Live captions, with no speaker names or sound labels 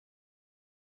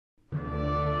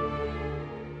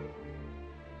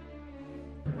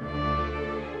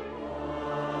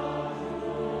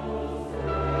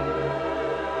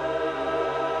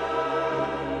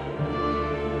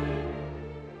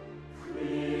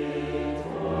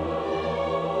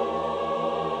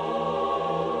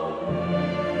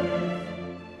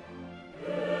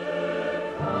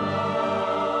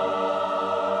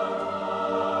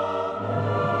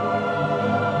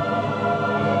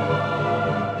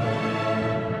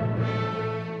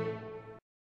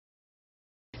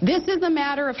This is a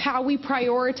matter of how we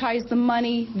prioritize the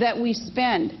money that we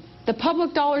spend. The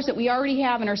public dollars that we already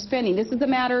have and are spending, this is a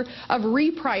matter of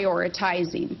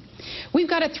reprioritizing. We've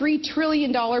got a $3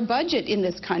 trillion budget in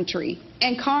this country,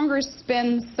 and Congress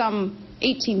spends some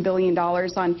 $18 billion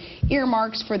on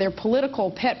earmarks for their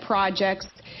political pet projects,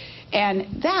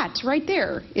 and that right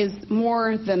there is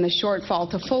more than the shortfall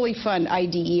to fully fund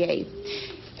IDEA.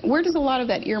 Where does a lot of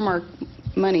that earmark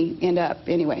money end up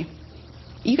anyway?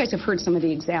 You guys have heard some of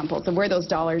the examples of where those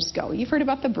dollars go. You've heard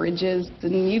about the bridges,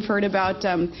 and you've heard about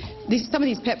some of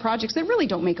these pet projects that really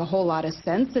don't make a whole lot of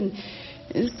sense. And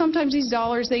sometimes these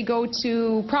dollars, they go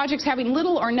to projects having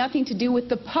little or nothing to do with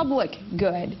the public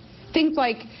good. Things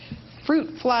like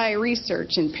fruit fly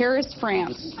research in Paris,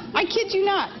 France. I kid you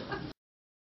not.